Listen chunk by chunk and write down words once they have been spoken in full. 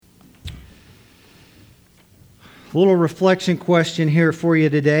A little reflection question here for you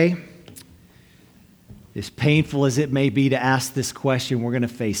today. As painful as it may be to ask this question, we're going to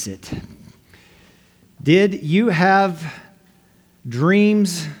face it. Did you have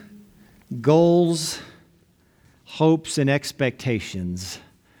dreams, goals, hopes, and expectations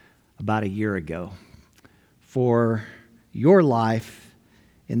about a year ago for your life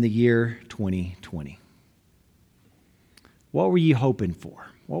in the year 2020? What were you hoping for?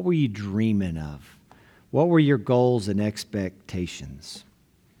 What were you dreaming of? What were your goals and expectations?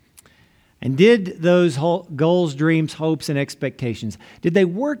 And did those goals, dreams, hopes, and expectations, did they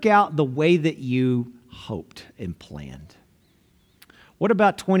work out the way that you hoped and planned? What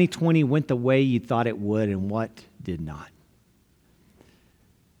about 2020 went the way you thought it would, and what did not?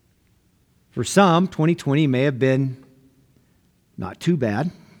 For some, 2020 may have been not too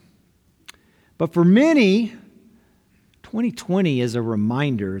bad. But for many, 2020 is a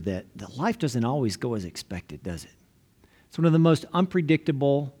reminder that life doesn't always go as expected, does it? It's one of the most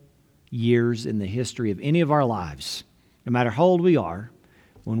unpredictable years in the history of any of our lives. No matter how old we are,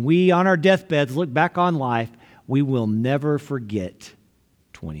 when we on our deathbeds look back on life, we will never forget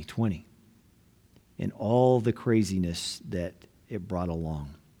 2020 and all the craziness that it brought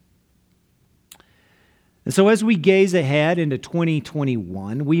along. And so as we gaze ahead into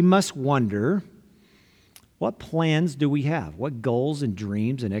 2021, we must wonder, what plans do we have? What goals and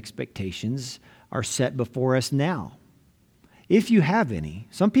dreams and expectations are set before us now? If you have any.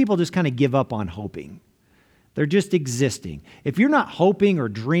 Some people just kind of give up on hoping. They're just existing. If you're not hoping or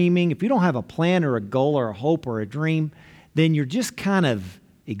dreaming, if you don't have a plan or a goal or a hope or a dream, then you're just kind of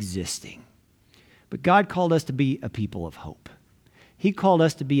existing. But God called us to be a people of hope. He called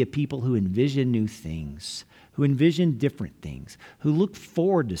us to be a people who envision new things, who envision different things, who look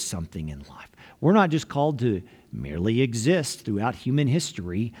forward to something in life. We're not just called to merely exist throughout human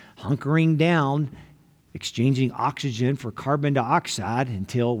history, hunkering down, exchanging oxygen for carbon dioxide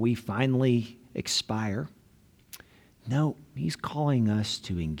until we finally expire. No, He's calling us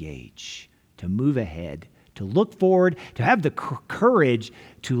to engage, to move ahead, to look forward, to have the courage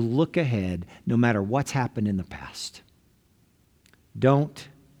to look ahead no matter what's happened in the past. Don't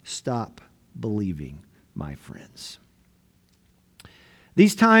stop believing, my friends.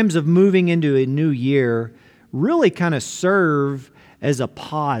 These times of moving into a new year really kind of serve as a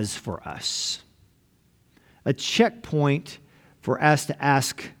pause for us, a checkpoint for us to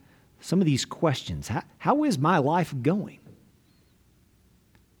ask some of these questions. How is my life going?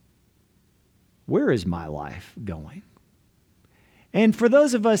 Where is my life going? And for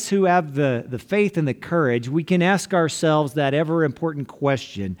those of us who have the faith and the courage, we can ask ourselves that ever important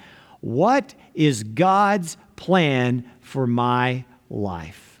question: what is God's plan for my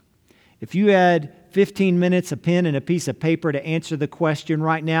life? If you had 15 minutes, a pen, and a piece of paper to answer the question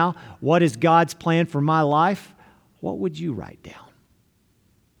right now, what is God's plan for my life? What would you write down?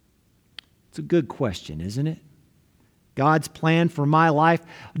 It's a good question, isn't it? God's plan for my life.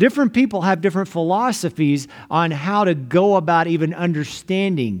 Different people have different philosophies on how to go about even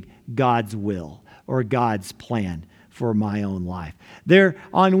understanding God's will or God's plan for my own life. There,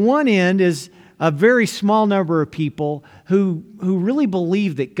 on one end, is a very small number of people who really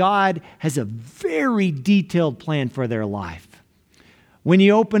believe that God has a very detailed plan for their life. When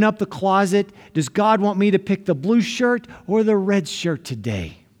you open up the closet, does God want me to pick the blue shirt or the red shirt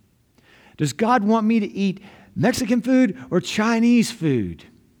today? Does God want me to eat Mexican food or Chinese food?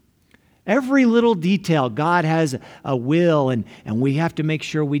 Every little detail, God has a will, and we have to make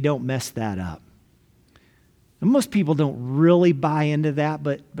sure we don't mess that up. And most people don't really buy into that,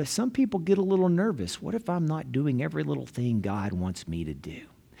 but some people get a little nervous. What if I'm not doing every little thing God wants me to do?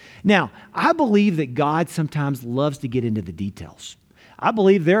 Now, I believe that God sometimes loves to get into the details. I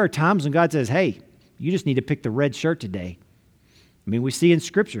believe there are times when God says, hey, you just need to pick the red shirt today. I mean, we see in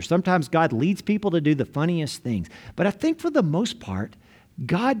Scrpture, sometimes God leads people to do the funniest things. But I think for the most part,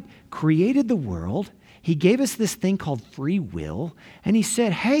 God created the world. He gave us this thing called free will. And He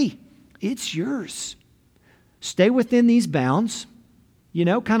said, hey, it's yours. Stay within these bounds. You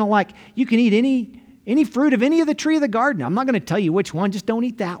know, kind of like you can eat any fruit of any of the tree of the garden. I'm not going to tell you which one. Just don't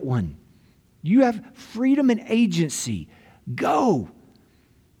eat that one. You have freedom and agency. Go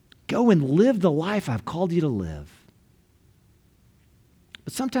and live the life I've called you to live.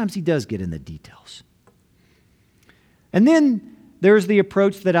 But sometimes He does get in the details. And then there's the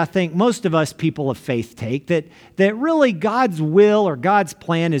approach that I think most of us people of faith take, that really God's will or God's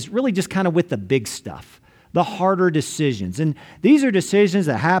plan is really just kind of with the big stuff, the harder decisions. And these are decisions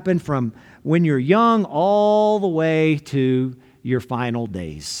that happen from when you're young all the way to your final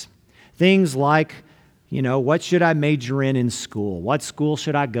days. Things like, What should I major in school? What school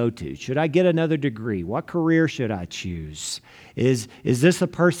should I go to? Should I get another degree? What career should I choose? Is this a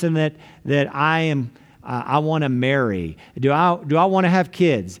person that I want to marry? Do I want to have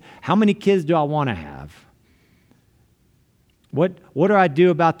kids? How many kids do I want to have? What do I do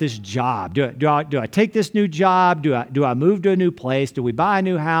about this job? Do I take this new job? Do I move to a new place? Do we buy a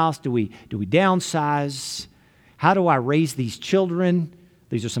new house? Do we downsize? How do I raise these children?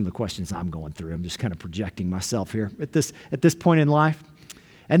 These are some of the questions I'm going through. I'm just kind of projecting myself here at this point in life.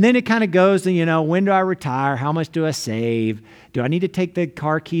 And then it kind of goes to, when do I retire? How much do I save? Do I need to take the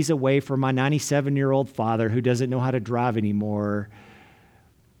car keys away from my 97-year-old father who doesn't know how to drive anymore?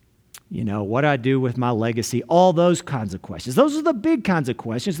 What do I do with my legacy? All those kinds of questions. Those are the big kinds of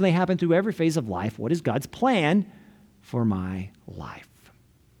questions, and they happen through every phase of life. What is God's plan for my life?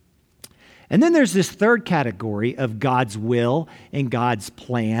 And then there's this third category of God's will and God's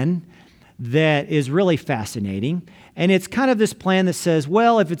plan that is really fascinating. And it's kind of this plan that says,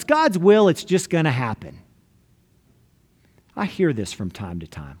 well, if it's God's will, it's just going to happen. I hear this from time to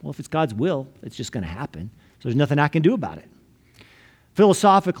time. Well, if it's God's will, it's just going to happen. So there's nothing I can do about it.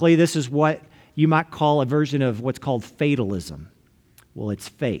 Philosophically, this is what you might call a version of what's called fatalism. Well, it's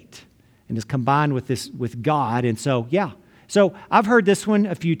fate. And it's combined with God. And so, yeah. So I've heard this one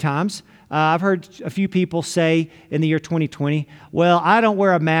a few times. I've heard a few people say in the year 2020, well, I don't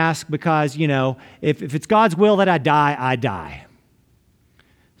wear a mask because, if it's God's will that I die, I die.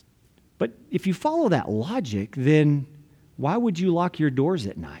 But if you follow that logic, then why would you lock your doors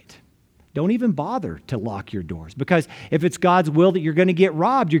at night? Don't even bother to lock your doors, because if it's God's will that you're going to get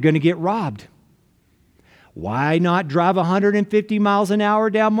robbed, you're going to get robbed. Why not drive 150 miles an hour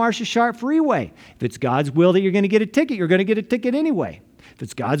down Marcia Sharp Freeway? If it's God's will that you're going to get a ticket, you're going to get a ticket anyway. If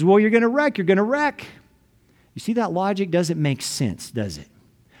it's God's will you're going to wreck, you're going to wreck. You see, that logic doesn't make sense, does it?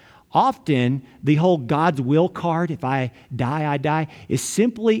 Often, the whole God's will card, if I die, I die, is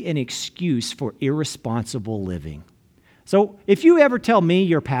simply an excuse for irresponsible living. So if you ever tell me,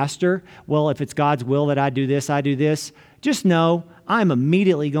 your pastor, well, if it's God's will that I do this, just know I'm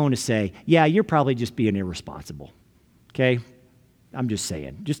immediately going to say, yeah, you're probably just being irresponsible. Okay? I'm just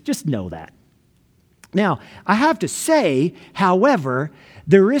saying. Just know that. Now, I have to say, however,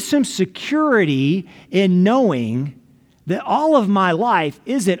 there is some security in knowing that all of my life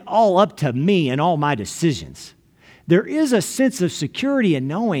isn't all up to me and all my decisions. There is a sense of security in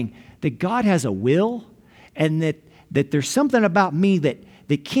knowing that God has a will and that there's something about me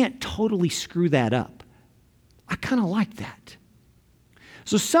that can't totally screw that up. I kind of like that.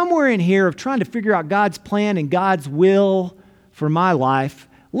 So somewhere in here of trying to figure out God's plan and God's will for my life,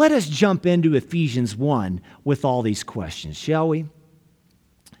 let us jump into Ephesians 1 with all these questions, shall we?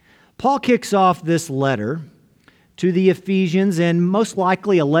 Paul kicks off this letter to the Ephesians, and most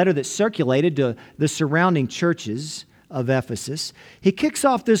likely a letter that circulated to the surrounding churches of Ephesus. He kicks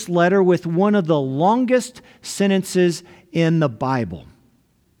off this letter with one of the longest sentences in the Bible.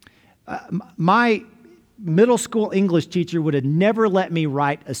 My middle school English teacher would have never let me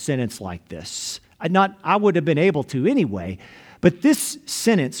write a sentence like this. I would have been able to anyway. But this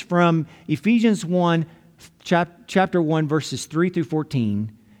sentence from Ephesians 1, chapter 1, verses 3 through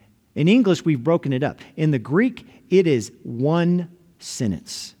 14, in English, we've broken it up. In the Greek, it is one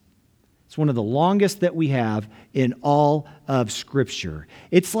sentence. It's one of the longest that we have in all of Scrpture.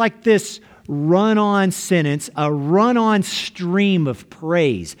 It's like this run-on sentence, a run-on stream of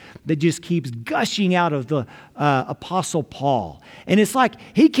praise that just keeps gushing out of the Apostle Paul. And it's like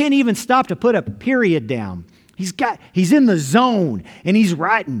he can't even stop to put a period down. He's in the zone, and he's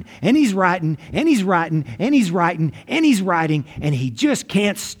writing, and he's writing, and he's writing, and he's writing, and he's writing, and he just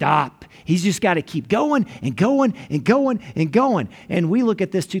can't stop. He's just got to keep going and going and going and going. And we look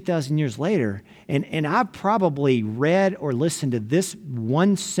at this 2,000 years later, and I've probably read or listened to this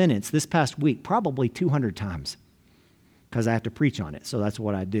one sentence this past week probably 200 times because I have to preach on it. So that's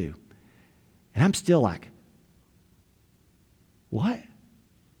what I do. And I'm still like, what?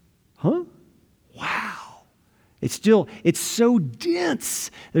 Huh? Wow. It's so dense.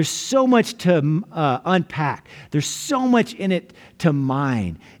 There's so much to unpack. There's so much in it to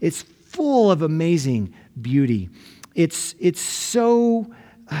mine. It's full of amazing beauty. It's so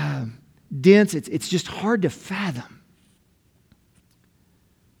dense. It's just hard to fathom.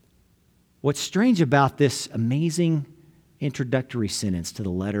 What's strange about this amazing introductory sentence to the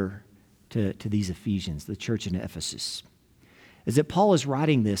letter to these Ephesians, the church in Ephesus, is that Paul is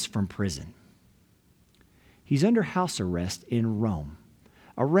writing this from prison. He's under house arrest in Rome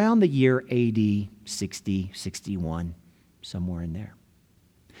around the year AD 60, 61, somewhere in there.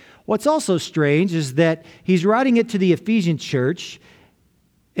 What's also strange is that he's writing it to the Ephesian church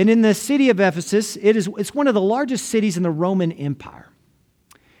And in the city of Ephesus, it's one of the largest cities in the Roman Empire.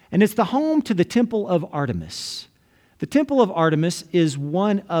 And it's the home to the temple of Artemis. The temple of Artemis is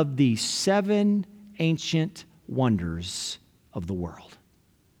one of the 7 ancient wonders of the world.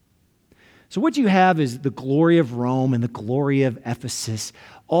 So what you have is the glory of Rome and the glory of Ephesus,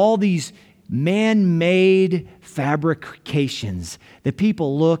 all these man-made fabrications that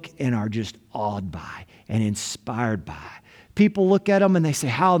people look and are just awed by and inspired by. People look at them and they say,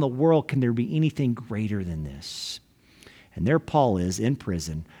 how in the world can there be anything greater than this? And there Paul is in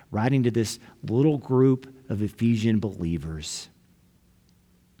prison, writing to this little group of Ephesian believers.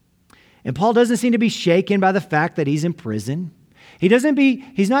 And Paul doesn't seem to be shaken by the fact that he's in prison.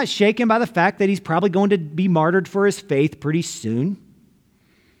 He's not shaken by the fact that he's probably going to be martyred for his faith pretty soon.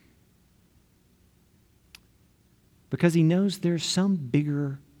 Because he knows there's some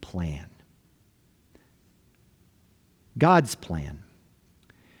bigger plan. God's plan.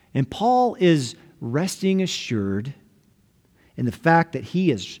 And Paul is resting assured in the fact that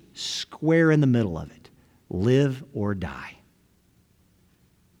he is square in the middle of it. Live or die.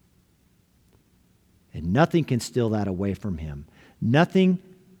 And nothing can steal that away from him. Nothing,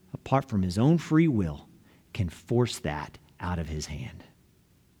 apart from his own free will, can force that out of his hand.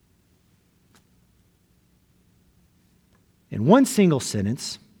 In one single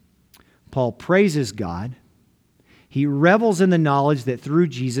sentence, Paul praises God. He revels in the knowledge that through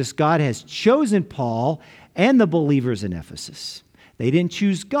Jesus, God has chosen Paul and the believers in Ephesus. They didn't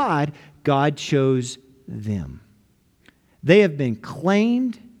choose God, God chose them. They have been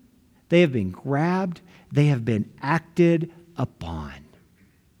claimed, they have been grabbed, they have been acted upon.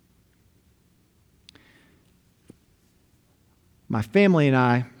 My family and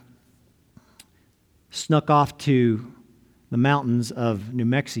I snuck off to the mountains of New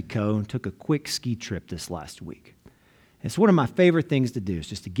Mexico and took a quick ski trip this last week. It's one of my favorite things to do, is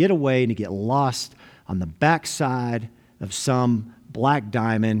just to get away and to get lost on the backside of some black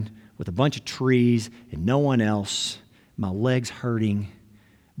diamond with a bunch of trees and no one else, my legs hurting,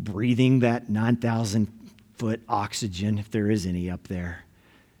 breathing that 9,000-foot oxygen, if there is any up there,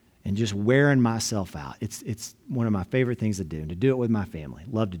 and just wearing myself out. It's one of my favorite things to do, and to do it with my family.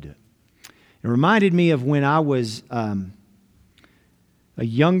 Love to do it. It reminded me of when I was a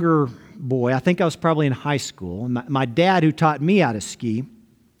younger boy. I think I was probably in high school. And my dad, who taught me how to ski,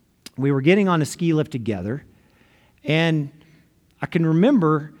 we were getting on a ski lift together. And I can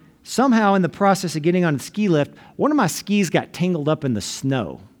remember somehow in the process of getting on the ski lift, one of my skis got tangled up in the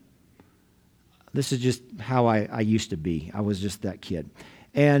snow. This is just how I used to be. I was just that kid.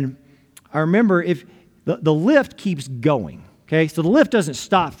 And I remember if the lift keeps going, okay? So the lift doesn't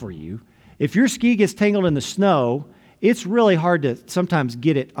stop for you. If your ski gets tangled in the snow, it's really hard to sometimes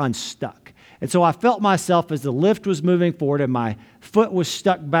get it unstuck. And so I felt myself as the lift was moving forward and my foot was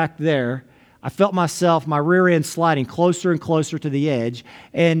stuck back there. I felt myself, my rear end sliding closer and closer to the edge.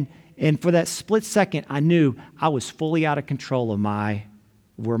 And for that split second, I knew I was fully out of control of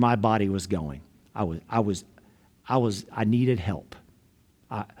where my body was going. I needed help.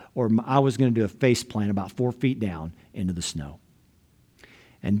 I was going to do a face plant about 4 feet down into the snow.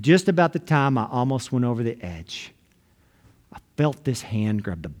 And just about the time I almost went over the edge, I felt this hand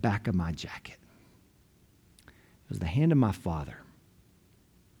grab the back of my jacket. It was the hand of my father.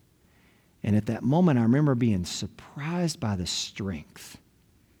 And at that moment, I remember being surprised by the strength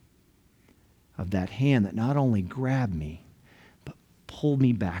of that hand that not only grabbed me, but pulled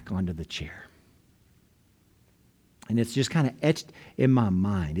me back onto the chair. And it's just kind of etched in my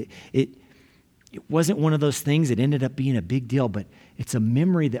mind. It wasn't one of those things that ended up being a big deal, but it's a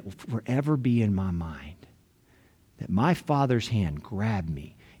memory that will forever be in my mind. That my father's hand grabbed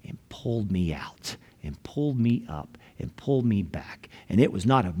me and pulled me out and pulled me up and pulled me back. And it was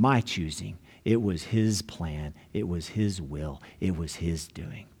not of my choosing. It was his plan. It was his will. It was his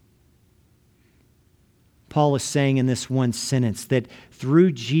doing. Paul is saying in this one sentence that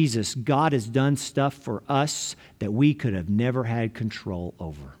through Jesus, God has done stuff for us that we could have never had control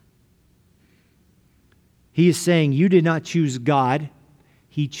over. He is saying you did not choose God.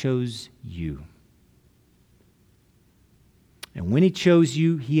 He chose you. And when he chose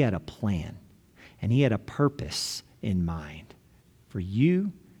you, he had a plan. And he had a purpose in mind for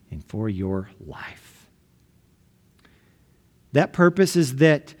you and for your life. That purpose is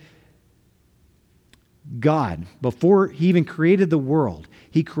that God, before he even created the world,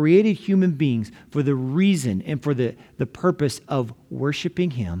 he created human beings for the reason and for the purpose of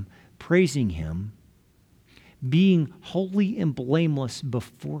worshiping him, praising him, being holy and blameless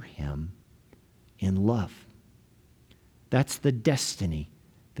before him in love. That's the destiny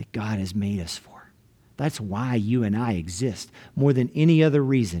that God has made us for. That's why you and I exist, more than any other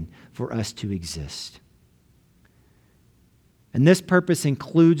reason for us to exist. And this purpose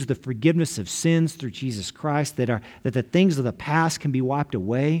includes the forgiveness of sins through Jesus Christ, that the things of the past can be wiped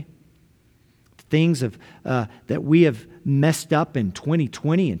away. Things that we have messed up in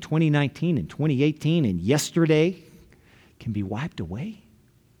 2020 and 2019 and 2018 and yesterday can be wiped away.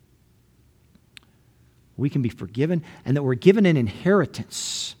 We can be forgiven, and that we're given an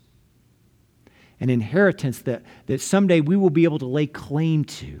inheritance. An inheritance that someday we will be able to lay claim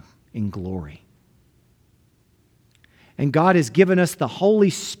to in glory. And God has given us the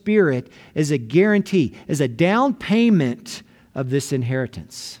Holy Spirit as a guarantee, as a down payment of this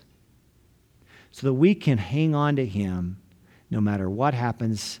inheritance, so that we can hang on to Him no matter what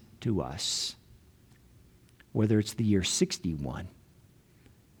happens to us, whether it's the year 61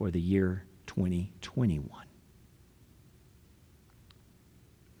 or the year 2021.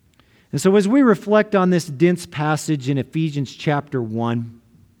 And so as we reflect on this dense passage in Ephesians chapter 1,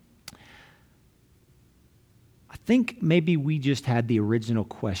 I think maybe we just had the original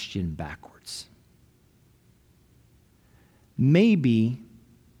question backwards. Maybe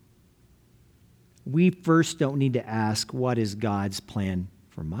we first don't need to ask, what is God's plan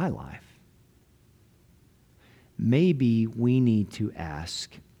for my life? Maybe we need to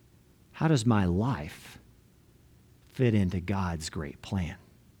ask, how does my life fit into God's great plan?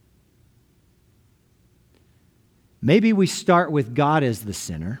 Maybe we start with God as the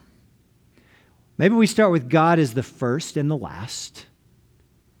center. Maybe we start with God as the first and the last.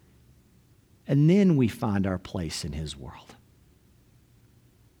 And then we find our place in His world.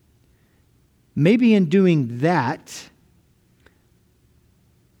 Maybe in doing that,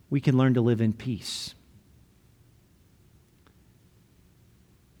 we can learn to live in peace.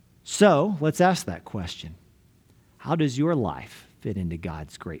 So, let's ask that question. How does your life fit into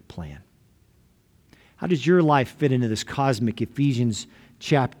God's great plan? How does your life fit into this cosmic Ephesians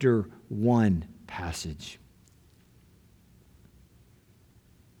chapter 1 passage?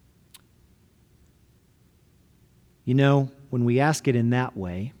 You know, when we ask it in that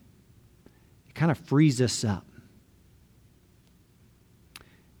way, it kind of frees us up.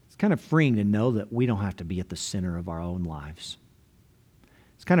 It's kind of freeing to know that we don't have to be at the center of our own lives.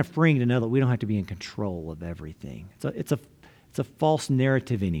 It's kind of freeing to know that we don't have to be in control of everything. It's a false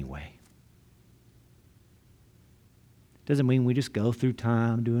narrative anyway. Doesn't mean we just go through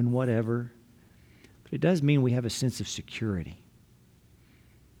time doing whatever. But it does mean we have a sense of security.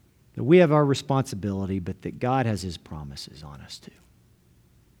 That we have our responsibility, but that God has His promises on us too.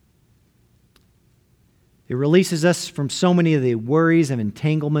 It releases us from so many of the worries and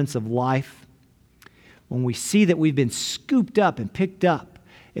entanglements of life when we see that we've been scooped up and picked up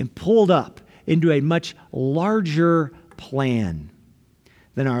and pulled up into a much larger plan.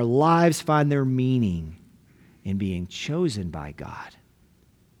 Then our lives find their meaning in being chosen by God.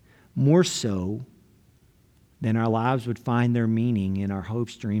 More so than our lives would find their meaning in our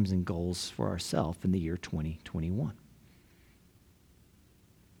hopes, dreams, and goals for ourselves in the year 2021.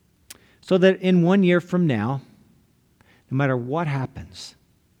 So that in 1 year from now, no matter what happens,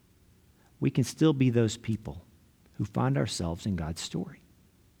 we can still be those people who find ourselves in God's story.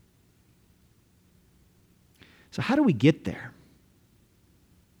 So how do we get there?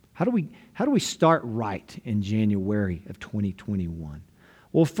 How do we start right in January of 2021?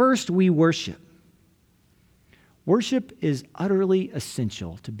 Well, first we worship. Worship is utterly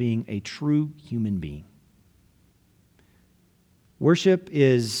essential to being a true human being. Worship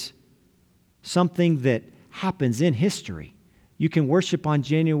is something that happens in history. You can worship on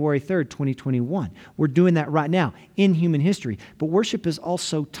January 3rd, 2021. We're doing that right now in human history. But worship is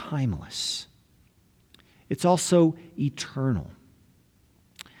also timeless. It's also eternal.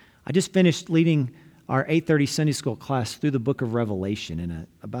 I just finished leading our 8:30 Sunday school class through the book of Revelation in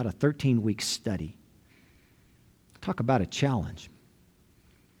about a 13-week study. Talk about a challenge.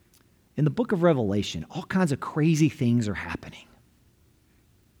 In the book of Revelation, all kinds of crazy things are happening.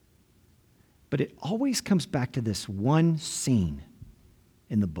 But it always comes back to this one scene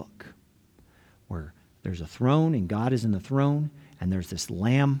in the book where there's a throne and God is in the throne, and there's this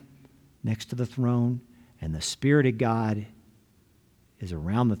lamb next to the throne, and the Spirit of God is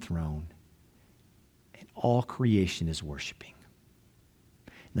around the throne, and all creation is worshiping.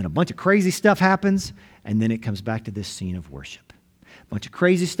 And then a bunch of crazy stuff happens, and then it comes back to this scene of worship. A bunch of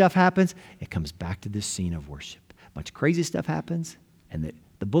crazy stuff happens, it comes back to this scene of worship. A bunch of crazy stuff happens, and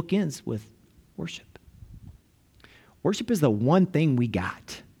the book ends with worship. Worship is the one thing we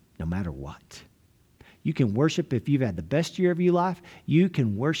got, no matter what. You can worship if you've had the best year of your life. You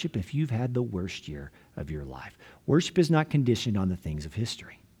can worship if you've had the worst year of your life. Worship is not conditioned on the things of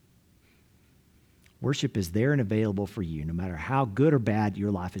history. Worship is there and available for you, no matter how good or bad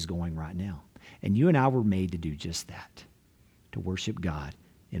your life is going right now. And you and I were made to do just that, to worship God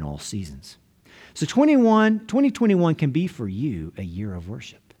in all seasons. So 2021 can be for you a year of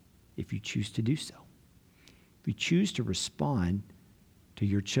worship if you choose to do so. If you choose to respond to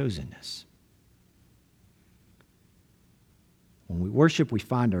your chosenness. When we worship, we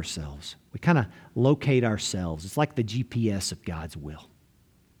find ourselves. We kind of locate ourselves. It's like the GPS of God's will.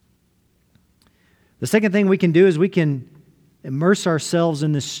 The second thing we can do is we can immerse ourselves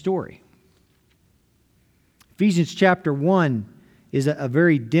in this story. Ephesians chapter 1 is a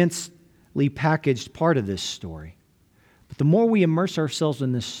very densely packaged part of this story. But the more we immerse ourselves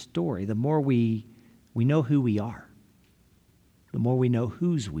in this story, the more we know who we are. The more we know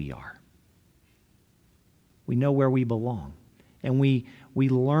whose we are. We know where we belong. And we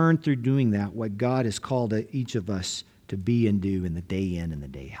learn through doing that what God has called each of us to be and do in the day in and the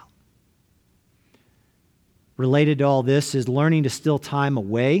day out. Related to all this is learning to steal time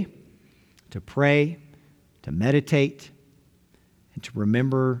away, to pray, to meditate, and to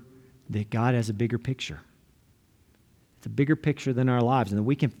remember that God has a bigger picture. It's a bigger picture than our lives, and that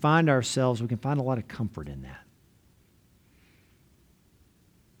we can find a lot of comfort in that.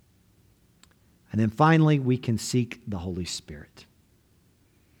 And then finally, we can seek the Holy Spirit.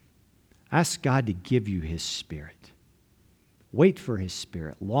 Ask God to give you His Spirit. Wait for His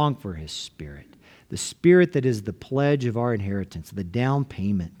Spirit. Long for His Spirit. The Spirit that is the pledge of our inheritance, the down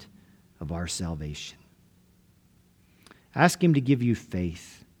payment of our salvation. Ask Him to give you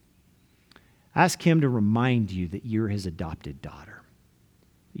faith. Ask Him to remind you that you're His adopted daughter.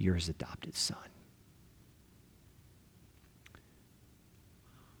 That you're His adopted son.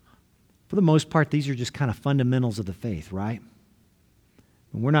 For the most part, these are just kind of fundamentals of the faith, right?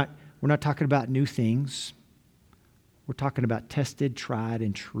 We're not talking about new things. We're talking about tested, tried,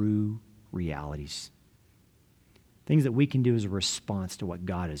 and true realities. Things that we can do as a response to what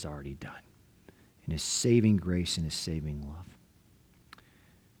God has already done in His saving grace and His saving love.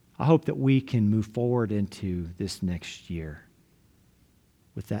 I hope that we can move forward into this next year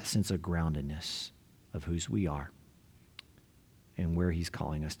with that sense of groundedness of whose we are and where He's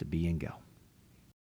calling us to be and go.